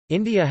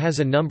India has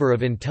a number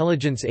of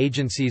intelligence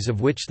agencies, of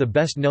which the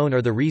best known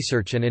are the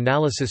Research and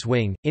Analysis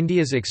Wing,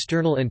 India's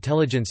External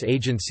Intelligence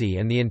Agency,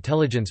 and the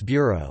Intelligence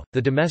Bureau,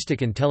 the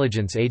Domestic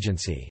Intelligence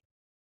Agency.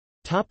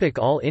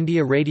 All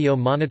India Radio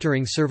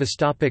Monitoring Service.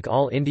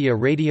 All India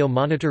Radio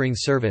Monitoring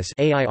Service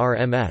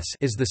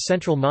is the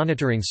central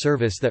monitoring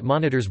service that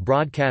monitors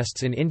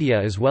broadcasts in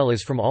India as well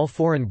as from all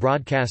foreign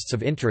broadcasts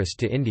of interest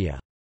to India.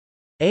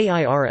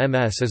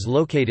 AIRMS is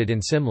located in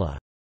Simla.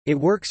 It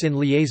works in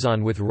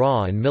liaison with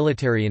RAW and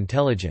military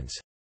intelligence.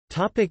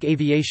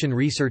 Aviation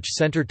Research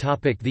Centre.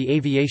 The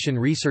Aviation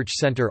Research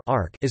Centre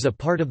is a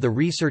part of the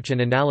Research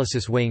and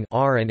Analysis Wing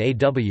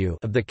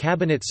of the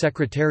Cabinet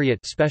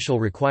Secretariat Special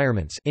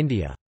Requirements,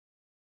 India.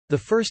 The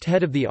first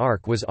head of the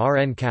ARC was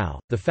R.N. Kao,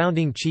 the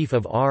founding chief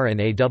of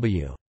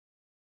R&AW.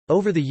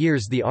 Over the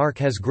years the ARC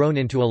has grown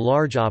into a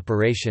large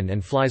operation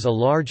and flies a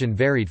large and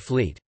varied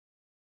fleet.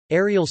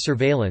 Aerial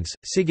surveillance,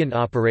 SIGINT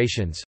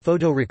operations,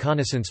 photo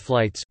reconnaissance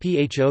flights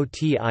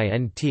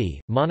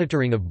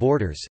monitoring of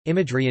borders,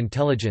 imagery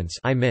intelligence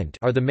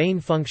are the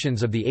main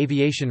functions of the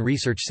Aviation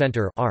Research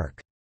Centre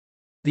 (ARC).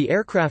 The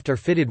aircraft are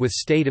fitted with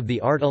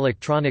state-of-the-art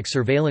electronic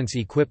surveillance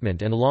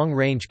equipment and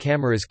long-range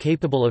cameras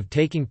capable of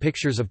taking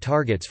pictures of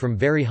targets from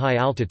very high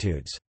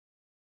altitudes.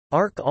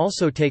 ARC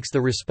also takes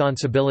the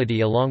responsibility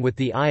along with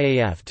the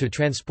IAF to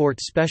transport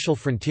Special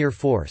Frontier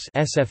Force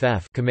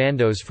 (SFF)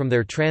 commandos from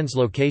their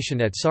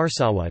translocation at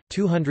Sarsawa,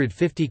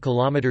 250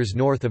 km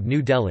north of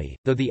New Delhi,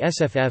 though the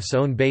SFF's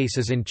own base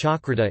is in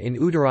Chakrata in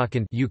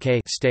Uttarakhand,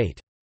 UK state.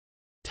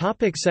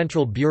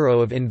 Central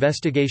Bureau of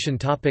Investigation.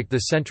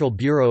 The Central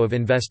Bureau of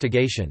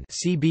Investigation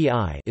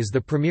 (CBI) is the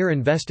premier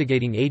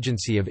investigating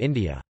agency of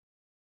India.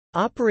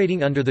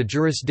 Operating under the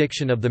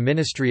jurisdiction of the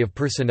Ministry of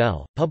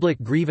Personnel,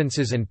 Public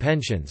Grievances and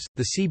Pensions,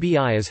 the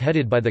CBI is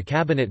headed by the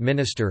Cabinet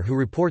Minister who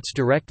reports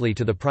directly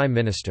to the Prime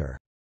Minister.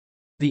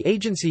 The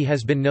agency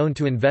has been known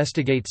to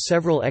investigate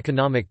several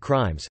economic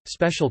crimes,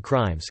 special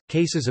crimes,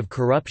 cases of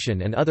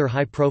corruption and other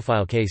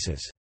high-profile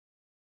cases.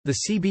 The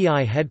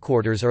CBI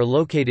headquarters are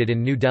located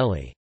in New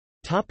Delhi.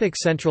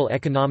 Central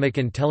Economic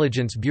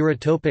Intelligence Bureau.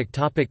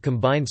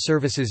 Combined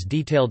Services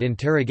Detailed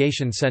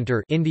Interrogation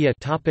Centre India.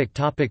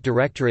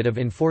 Directorate of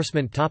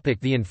Enforcement.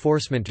 The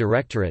Enforcement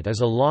Directorate is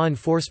a law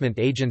enforcement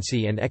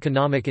agency and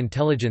economic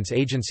intelligence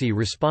agency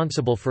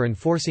responsible for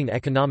enforcing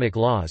economic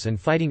laws and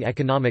fighting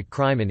economic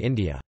crime in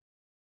India.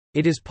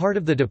 It is part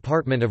of the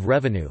Department of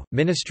Revenue,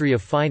 Ministry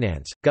of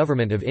Finance,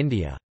 Government of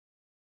India.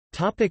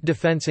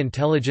 Defence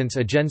Intelligence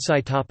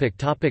Agency.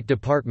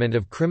 Department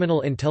of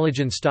Criminal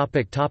Intelligence.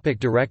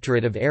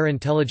 Directorate of Air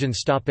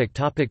Intelligence.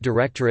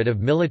 Directorate of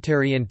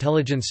Military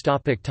Intelligence.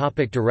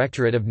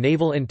 Directorate of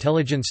Naval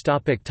Intelligence.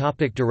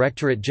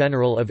 Directorate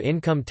General of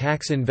Income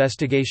Tax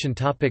Investigation.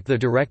 The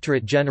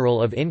Directorate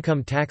General of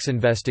Income Tax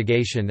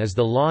Investigation is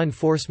the law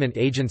enforcement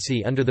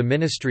agency under the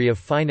Ministry of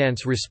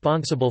Finance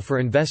responsible for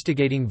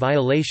investigating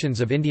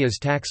violations of India's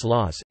tax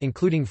laws,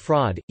 including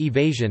fraud,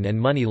 evasion and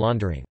money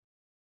laundering.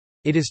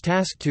 It is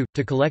tasked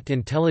to collect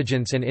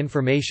intelligence and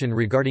information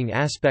regarding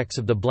aspects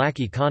of the black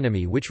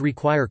economy which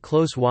require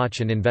close watch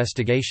and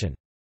investigation.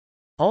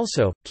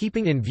 Also,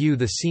 keeping in view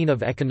the scene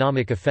of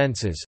economic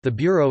offences, the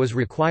Bureau is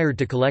required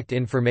to collect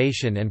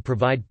information and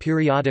provide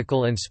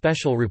periodical and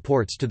special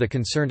reports to the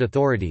concerned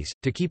authorities,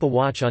 to keep a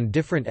watch on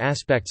different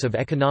aspects of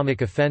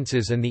economic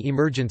offences and the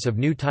emergence of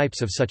new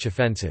types of such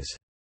offences.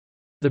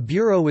 The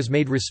Bureau was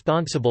made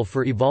responsible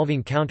for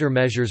evolving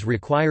countermeasures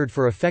required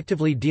for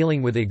effectively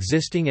dealing with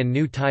existing and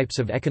new types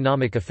of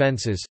economic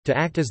offences, to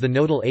act as the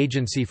nodal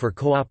agency for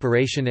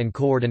cooperation and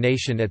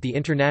coordination at the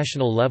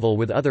international level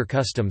with other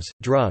customs,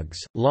 drugs,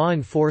 law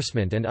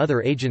enforcement and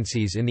other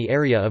agencies in the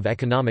area of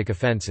economic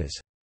offences.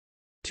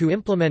 To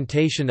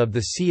implementation of the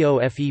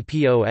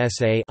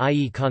COFEPOSA,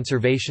 i.e.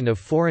 Conservation of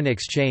Foreign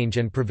Exchange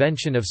and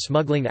Prevention of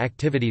Smuggling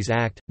Activities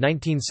Act,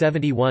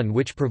 1971,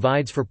 which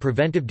provides for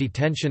preventive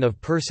detention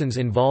of persons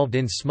involved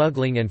in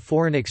smuggling and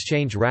foreign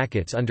exchange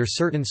rackets under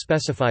certain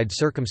specified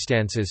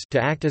circumstances,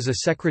 to act as a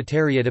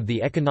secretariat of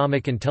the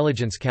Economic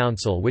Intelligence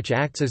Council, which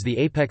acts as the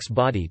apex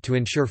body to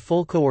ensure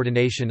full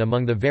coordination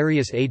among the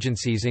various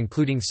agencies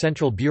including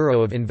Central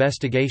Bureau of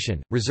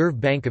Investigation,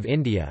 Reserve Bank of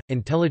India,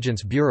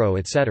 Intelligence Bureau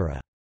etc.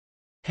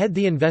 Head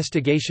the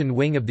investigation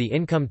wing of the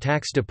Income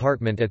Tax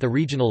Department at the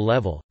regional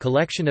level,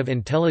 collection of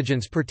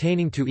intelligence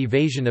pertaining to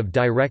evasion of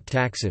direct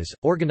taxes,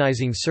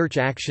 organizing search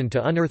action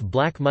to unearth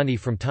black money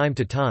from time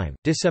to time,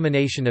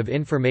 dissemination of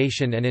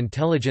information and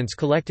intelligence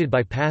collected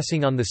by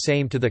passing on the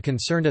same to the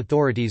concerned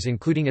authorities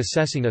including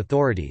assessing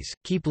authorities,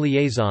 keep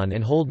liaison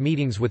and hold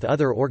meetings with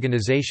other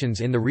organizations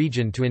in the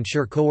region to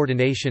ensure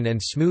coordination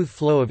and smooth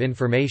flow of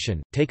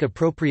information, take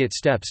appropriate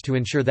steps to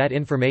ensure that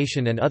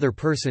information and other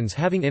persons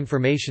having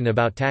information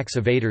about tax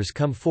evaders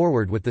come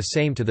forward with the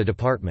same to the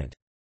department.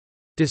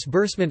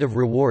 Disbursement of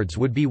rewards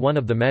would be one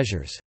of the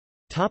measures.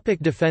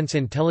 Defense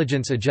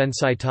Intelligence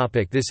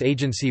Agency. This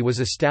agency was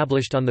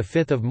established on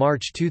 5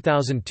 March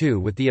 2002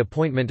 with the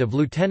appointment of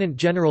Lieutenant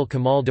General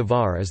Kamal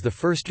Davar as the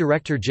first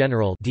Director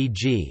General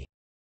 (DG).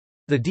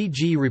 The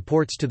DG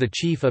reports to the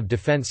Chief of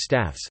Defense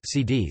Staffs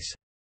 (CDs).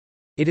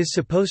 It is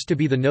supposed to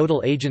be the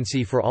nodal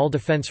agency for all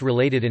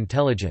defense-related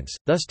intelligence,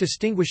 thus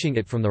distinguishing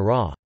it from the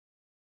RA.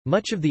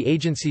 Much of the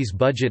agency's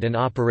budget and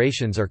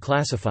operations are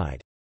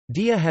classified.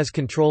 DIA has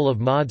control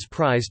of MOD's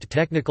prized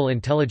technical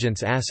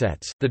intelligence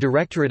assets, the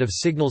Directorate of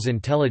Signals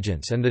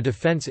Intelligence and the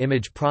Defense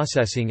Image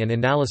Processing and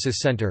Analysis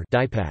Center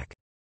 (DIPAC).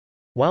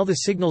 While the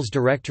Signals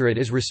Directorate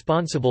is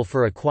responsible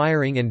for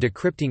acquiring and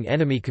decrypting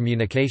enemy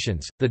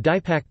communications, the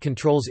DIPAC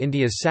controls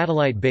India's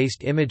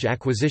satellite-based image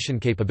acquisition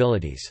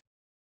capabilities.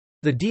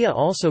 The DIA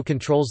also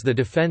controls the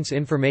Defense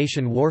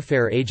Information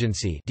Warfare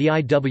Agency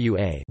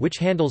 (DIWA), which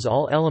handles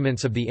all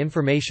elements of the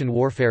information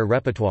warfare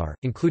repertoire,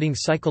 including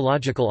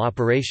psychological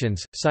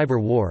operations,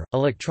 cyber war,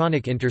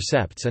 electronic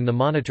intercepts and the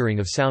monitoring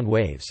of sound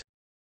waves.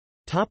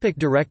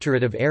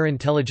 Directorate of Air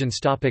Intelligence.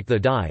 The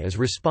DIA is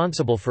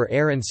responsible for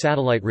air and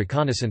satellite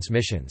reconnaissance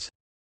missions.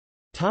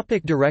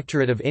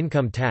 Directorate of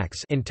Income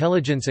Tax,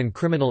 Intelligence and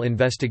Criminal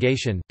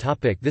Investigation.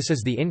 This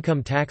is the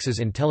income tax's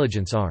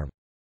intelligence arm.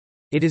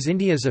 It is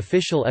India's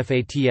official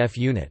FATF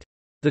unit.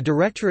 The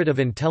Directorate of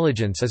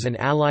Intelligence is an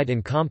allied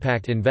and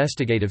compact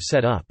investigative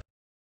set-up.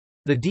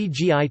 The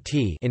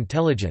DGIT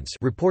Intelligence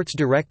reports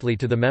directly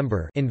to the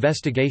member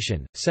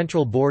Investigation,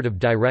 Central Board of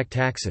Direct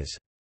Taxes.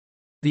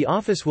 The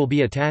office will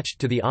be attached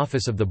to the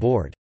Office of the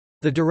Board.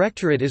 The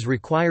Directorate is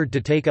required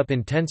to take up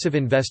intensive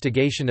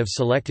investigation of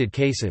selected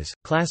cases,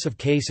 class of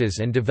cases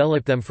and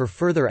develop them for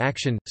further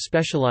action,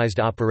 specialized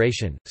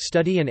operation,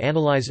 study and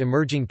analyze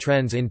emerging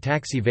trends in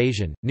tax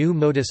evasion, new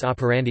modus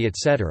operandi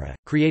etc.,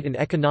 create an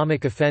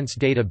economic offense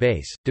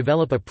database,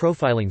 develop a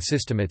profiling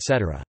system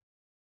etc.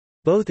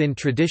 Both in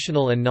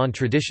traditional and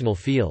non-traditional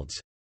fields.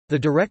 The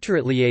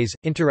Directorate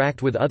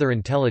interact with other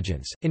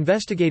intelligence,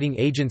 investigating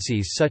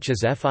agencies such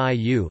as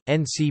FIU,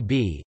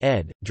 NCB,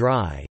 ED,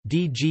 DRI,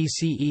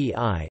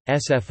 DGCEI,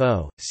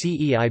 SFO,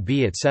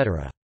 CEIB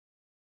etc.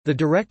 The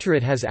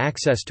Directorate has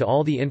access to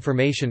all the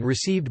information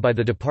received by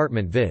the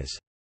department viz.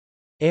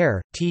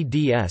 AIR,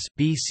 TDS,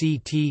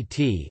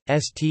 BCTT,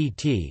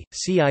 STT,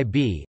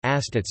 CIB,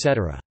 AST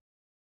etc.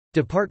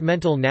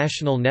 Departmental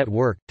National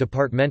Network,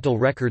 Departmental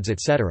Records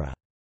etc.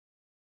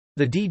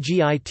 The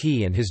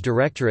DGIT and his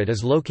directorate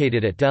is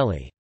located at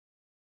Delhi.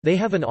 They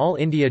have an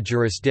all-India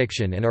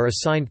jurisdiction and are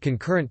assigned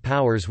concurrent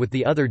powers with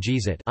the other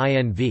GZIT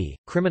 (INV).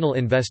 Criminal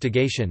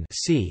investigation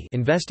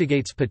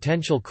investigates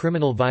potential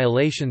criminal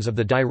violations of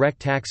the Direct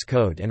Tax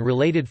Code and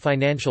related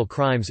financial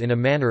crimes in a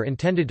manner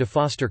intended to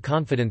foster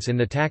confidence in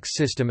the tax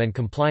system and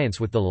compliance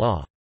with the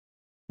law.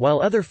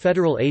 While other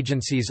federal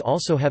agencies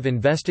also have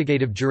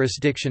investigative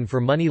jurisdiction for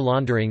money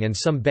laundering and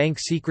some Bank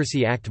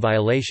Secrecy Act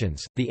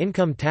violations, the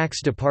Income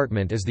Tax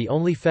Department is the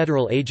only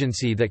federal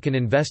agency that can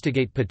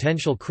investigate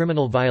potential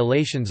criminal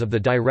violations of the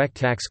Direct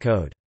Tax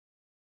Code.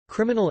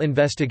 Criminal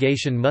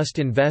investigation must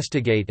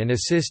investigate and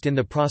assist in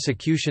the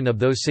prosecution of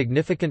those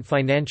significant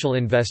financial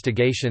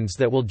investigations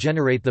that will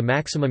generate the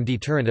maximum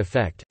deterrent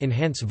effect,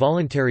 enhance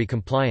voluntary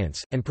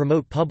compliance, and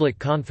promote public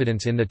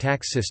confidence in the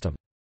tax system.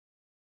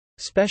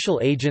 Special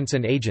agents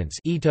and agents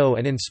 (ETO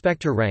and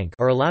inspector rank)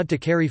 are allowed to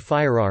carry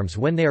firearms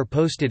when they are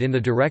posted in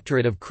the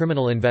Directorate of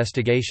Criminal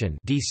Investigation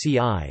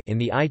 (DCI) in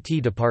the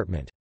IT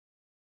department.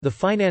 The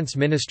Finance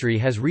Ministry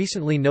has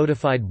recently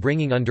notified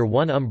bringing under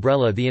one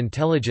umbrella the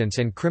intelligence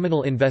and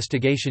criminal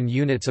investigation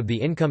units of the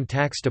Income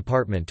Tax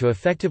Department to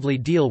effectively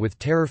deal with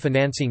terror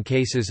financing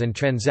cases and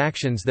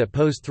transactions that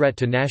pose threat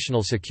to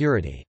national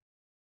security.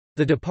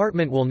 The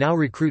department will now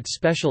recruit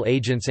special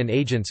agents and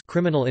agents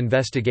criminal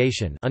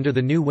investigation under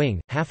the new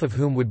wing, half of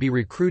whom would be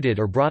recruited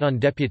or brought on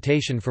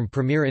deputation from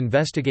premier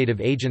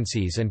investigative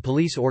agencies and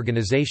police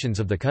organizations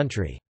of the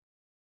country.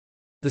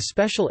 The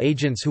special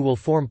agents who will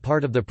form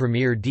part of the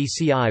premier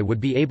DCI would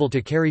be able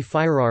to carry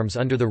firearms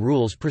under the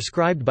rules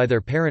prescribed by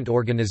their parent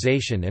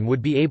organization and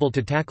would be able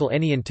to tackle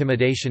any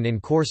intimidation in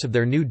course of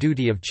their new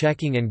duty of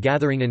checking and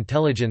gathering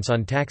intelligence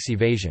on tax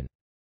evasion.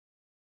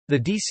 The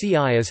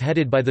DCI is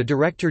headed by the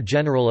Director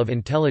General of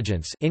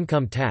Intelligence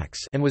Income Tax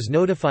and was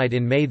notified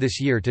in May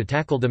this year to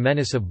tackle the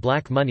menace of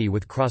black money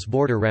with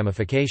cross-border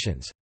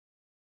ramifications.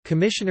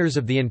 Commissioners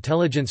of the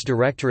Intelligence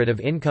Directorate of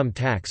Income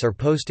Tax are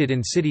posted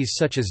in cities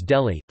such as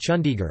Delhi,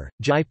 Chandigarh,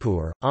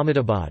 Jaipur,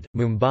 Ahmedabad,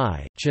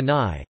 Mumbai,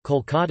 Chennai,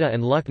 Kolkata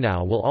and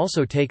Lucknow will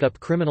also take up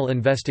criminal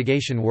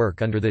investigation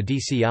work under the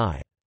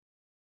DCI.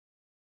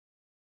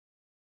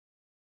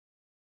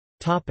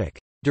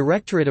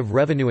 Directorate of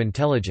Revenue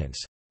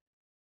Intelligence.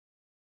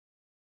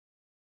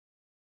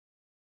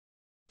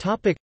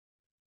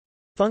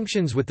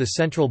 Functions with the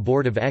Central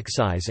Board of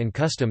Excise and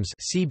Customs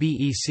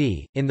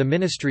 (CBEC) in the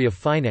Ministry of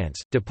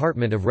Finance,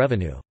 Department of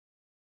Revenue.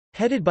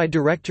 Headed by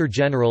Director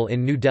General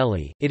in New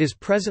Delhi, it is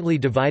presently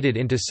divided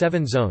into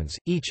 7 zones,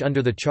 each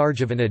under the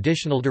charge of an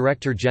additional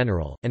Director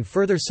General, and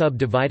further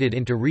sub-divided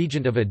into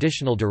Regent of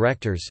Additional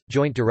Directors,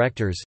 Joint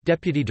Directors,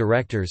 Deputy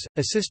Directors,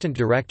 Assistant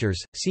Directors,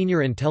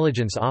 Senior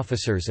Intelligence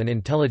Officers and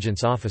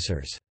Intelligence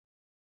Officers.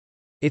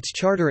 Its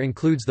charter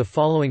includes the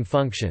following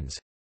functions: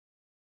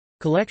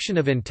 collection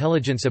of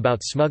intelligence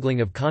about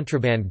smuggling of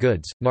contraband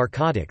goods,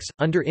 narcotics,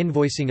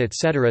 under-invoicing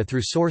etc.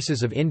 through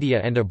sources of India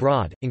and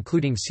abroad,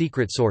 including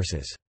secret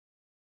sources.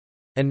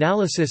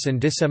 Analysis and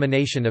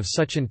dissemination of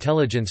such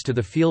intelligence to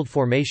the field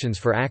formations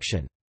for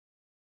action.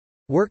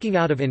 Working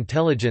out of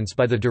intelligence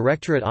by the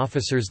directorate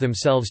officers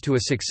themselves to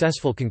a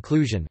successful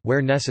conclusion,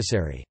 where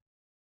necessary.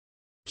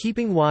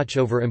 Keeping watch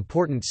over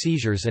important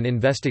seizures and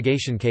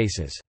investigation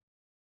cases.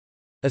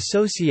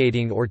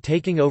 Associating or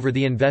taking over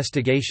the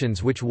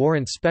investigations which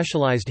warrant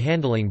specialized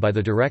handling by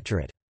the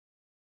directorate.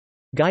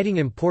 Guiding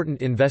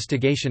important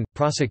investigation,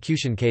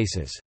 prosecution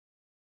cases.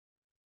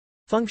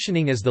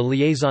 Functioning as the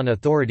liaison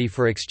authority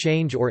for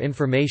exchange or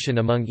information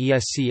among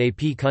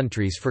ESCAP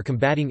countries for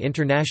combating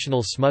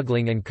international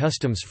smuggling and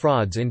customs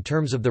frauds in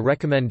terms of the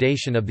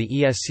recommendation of the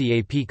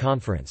ESCAP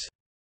Conference.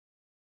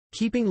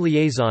 Keeping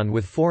liaison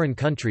with foreign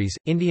countries,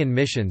 Indian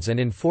missions and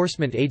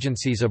enforcement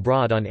agencies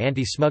abroad on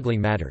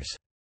anti-smuggling matters.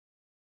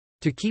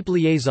 To keep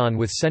liaison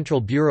with Central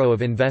Bureau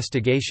of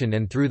Investigation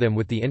and through them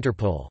with the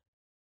Interpol.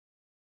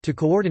 To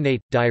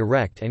coordinate,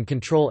 direct and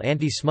control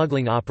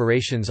anti-smuggling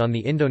operations on the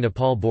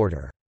Indo-Nepal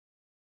border.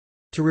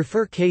 To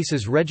refer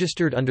cases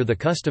registered under the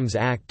Customs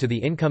Act to the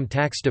Income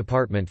Tax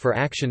Department for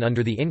action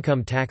under the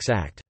Income Tax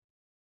Act.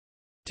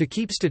 To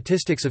keep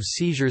statistics of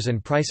seizures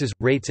and prices,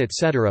 rates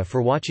etc.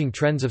 for watching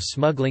trends of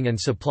smuggling and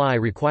supply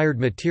required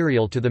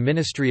material to the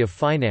Ministry of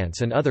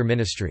Finance and other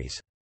ministries.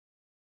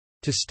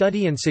 To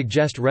study and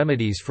suggest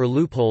remedies for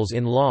loopholes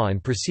in law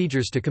and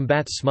procedures to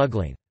combat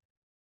smuggling.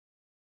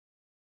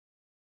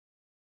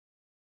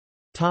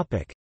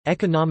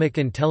 Economic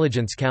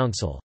Intelligence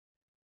Council.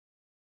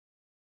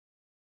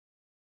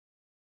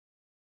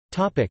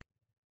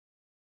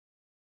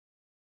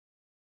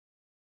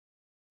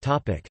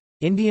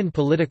 Indian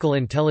Political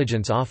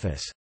Intelligence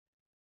Office.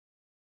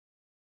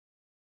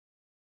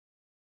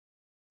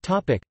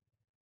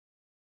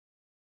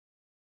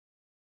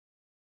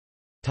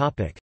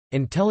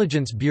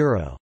 Intelligence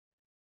Bureau.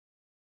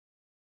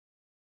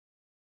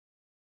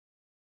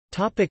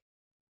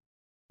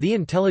 The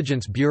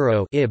Intelligence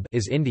Bureau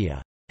is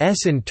India's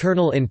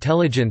internal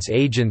intelligence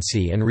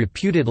agency and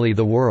reputedly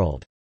the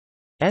world's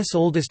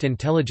oldest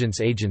intelligence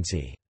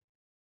agency.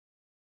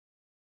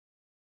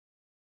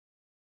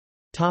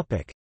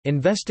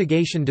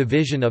 Investigation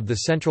Division of the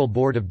Central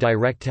Board of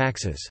Direct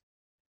Taxes.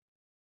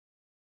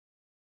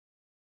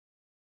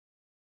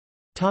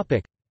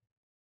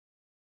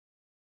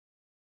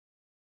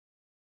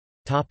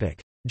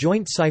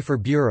 Joint Cipher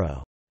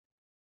Bureau.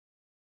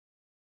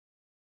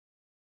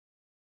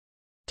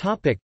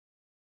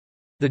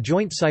 The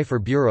Joint Cipher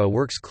Bureau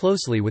works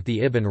closely with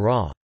the IB and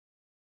RA.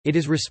 It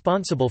is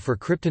responsible for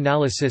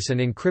cryptanalysis and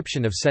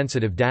encryption of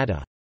sensitive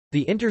data.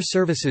 The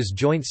Inter-Services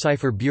Joint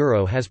Cipher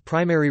Bureau has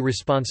primary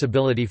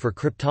responsibility for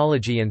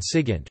cryptology and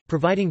SIGINT,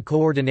 providing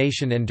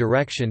coordination and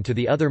direction to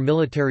the other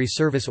military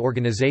service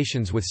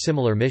organizations with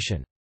similar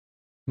mission.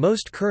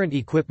 Most current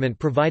equipment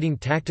providing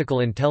tactical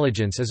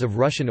intelligence is of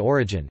Russian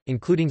origin,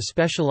 including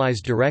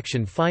specialized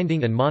direction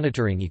finding and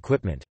monitoring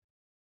equipment.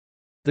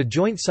 The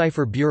Joint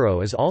Cipher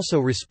Bureau is also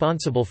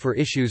responsible for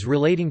issues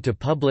relating to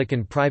public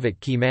and private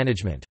key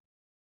management.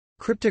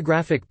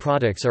 Cryptographic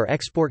products are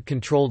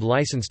export-controlled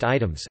licensed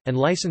items, and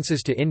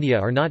licenses to India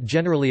are not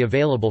generally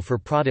available for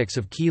products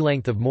of key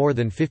length of more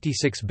than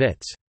 56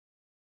 bits.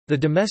 The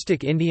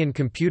domestic Indian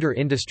computer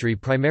industry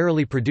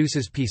primarily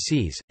produces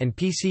PCs, and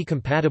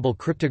PC-compatible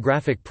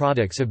cryptographic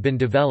products have been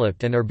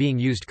developed and are being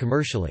used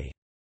commercially.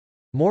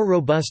 More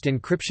robust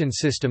encryption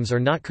systems are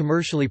not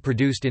commercially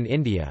produced in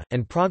India,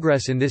 and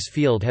progress in this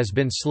field has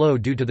been slow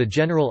due to the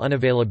general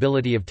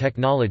unavailability of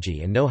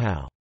technology and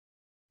know-how.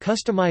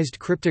 Customized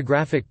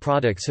cryptographic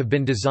products have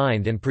been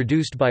designed and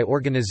produced by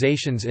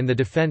organizations in the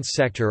defense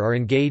sector are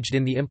engaged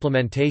in the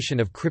implementation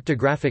of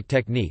cryptographic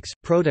techniques,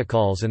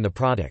 protocols and the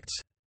products.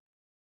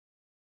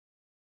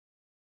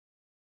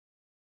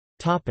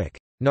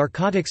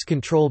 Narcotics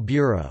Control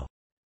Bureau.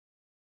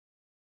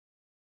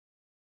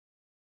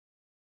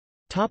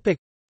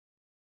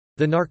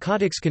 The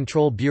Narcotics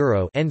Control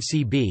Bureau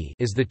 (NCB)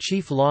 is the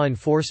chief law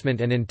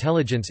enforcement and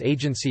intelligence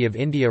agency of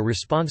India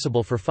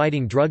responsible for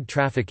fighting drug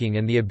trafficking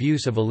and the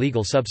abuse of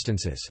illegal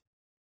substances.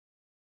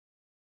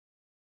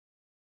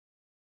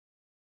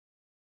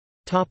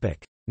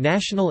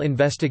 National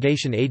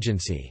Investigation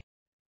Agency.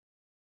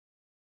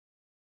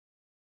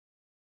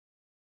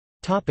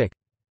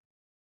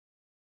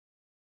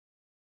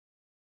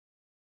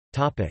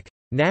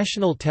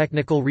 National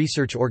Technical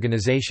Research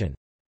Organisation.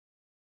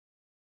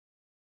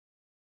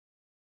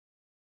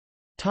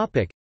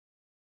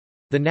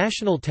 The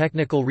National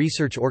Technical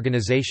Research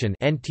Organisation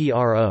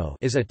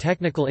is a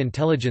technical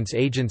intelligence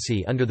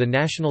agency under the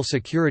National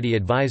Security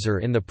Advisor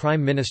in the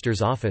Prime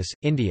Minister's Office,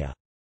 India.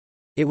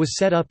 It was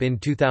set up in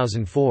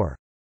 2004.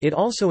 It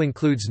also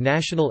includes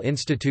National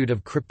Institute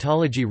of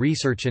Cryptology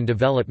Research and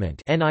Development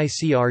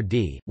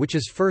which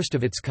is first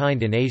of its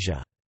kind in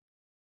Asia.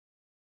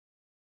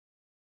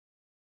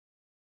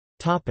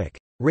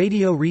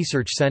 Radio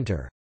Research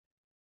Centre.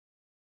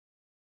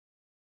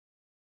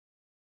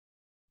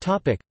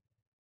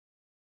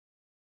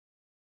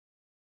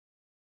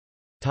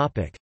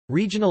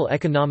 Regional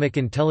Economic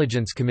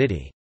Intelligence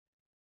Committee.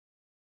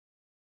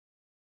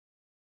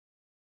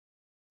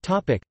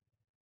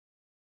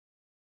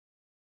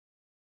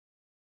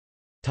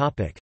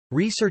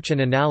 Research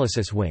and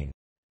Analysis Wing.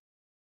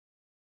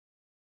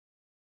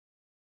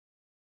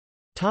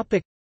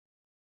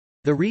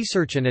 The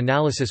Research and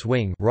Analysis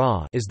Wing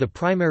is the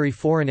primary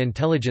foreign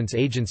intelligence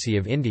agency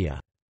of India.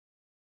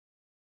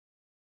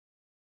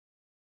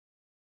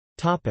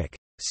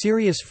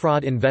 Serious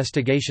Fraud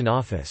Investigation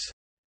Office.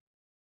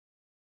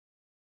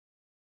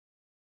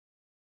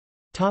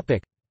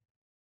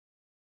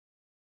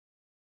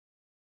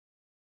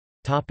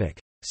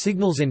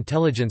 Signals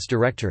Intelligence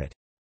Directorate.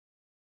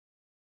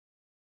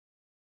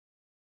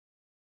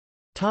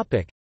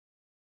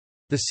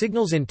 The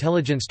Signals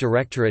Intelligence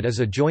Directorate is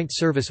a joint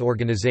service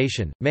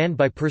organization, manned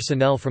by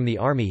personnel from the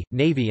Army,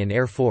 Navy and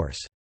Air Force.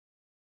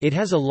 It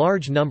has a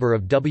large number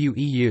of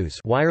WEUs,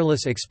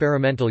 wireless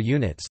experimental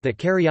units, that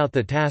carry out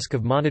the task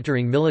of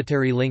monitoring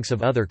military links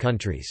of other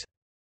countries.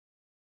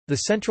 The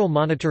Central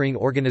Monitoring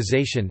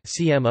Organization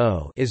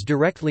 (CMO) is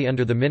directly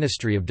under the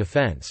Ministry of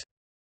Defense.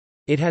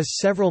 It has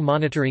several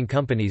monitoring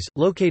companies,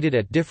 located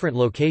at different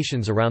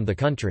locations around the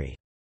country.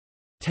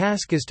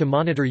 Task is to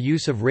monitor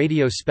use of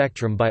radio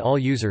spectrum by all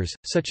users,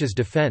 such as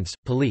defense,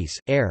 police,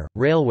 air,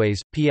 railways,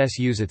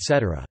 PSUs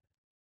etc.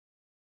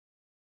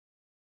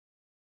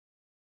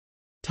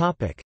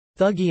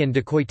 Thuggee and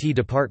Dacoity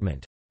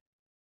Department.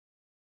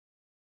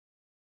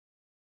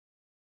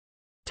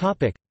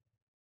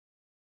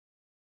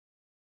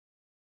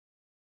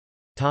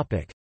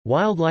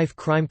 Wildlife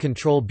Crime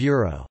Control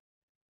Bureau.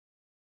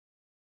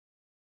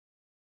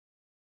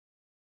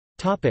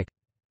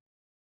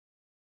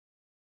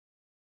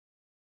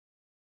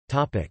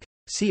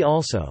 See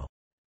also.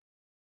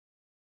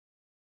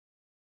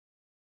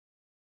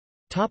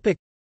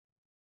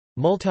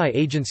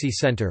 Multi-Agency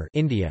Centre,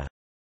 India.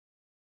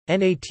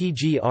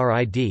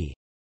 NATGRID.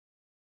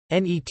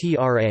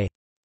 NETRA.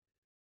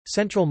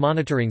 Central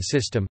Monitoring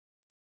System.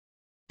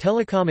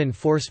 Telecom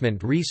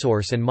Enforcement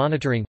Resource and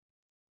Monitoring.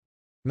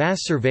 Mass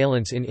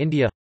Surveillance in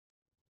India.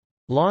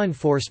 Law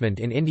Enforcement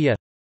in India.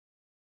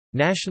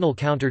 National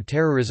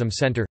Counter-Terrorism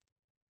Centre.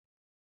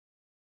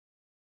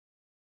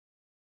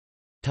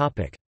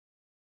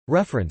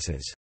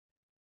 References.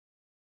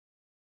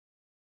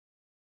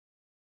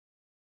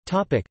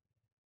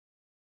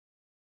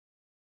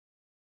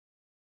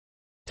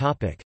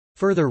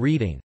 Further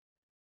reading.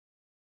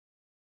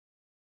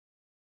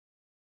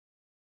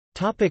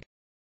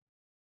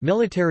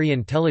 Military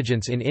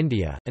Intelligence in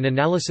India, an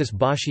analysis.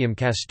 Bhashyam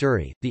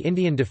Kasturi, The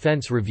Indian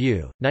Defence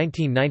Review,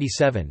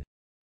 1997.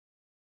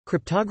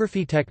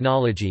 Cryptography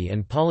Technology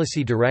and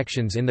Policy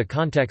Directions in the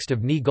Context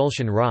of Ni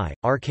Gulshan Rai,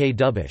 R. K.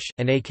 Dubish,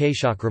 and A. K.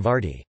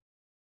 Chakravarti.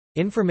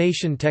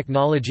 Information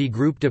Technology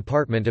Group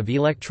Department of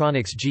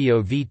Electronics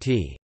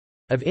GOVT.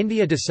 Of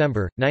India,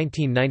 December,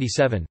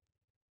 1997.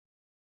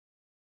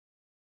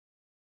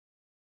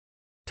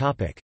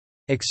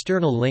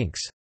 External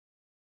links.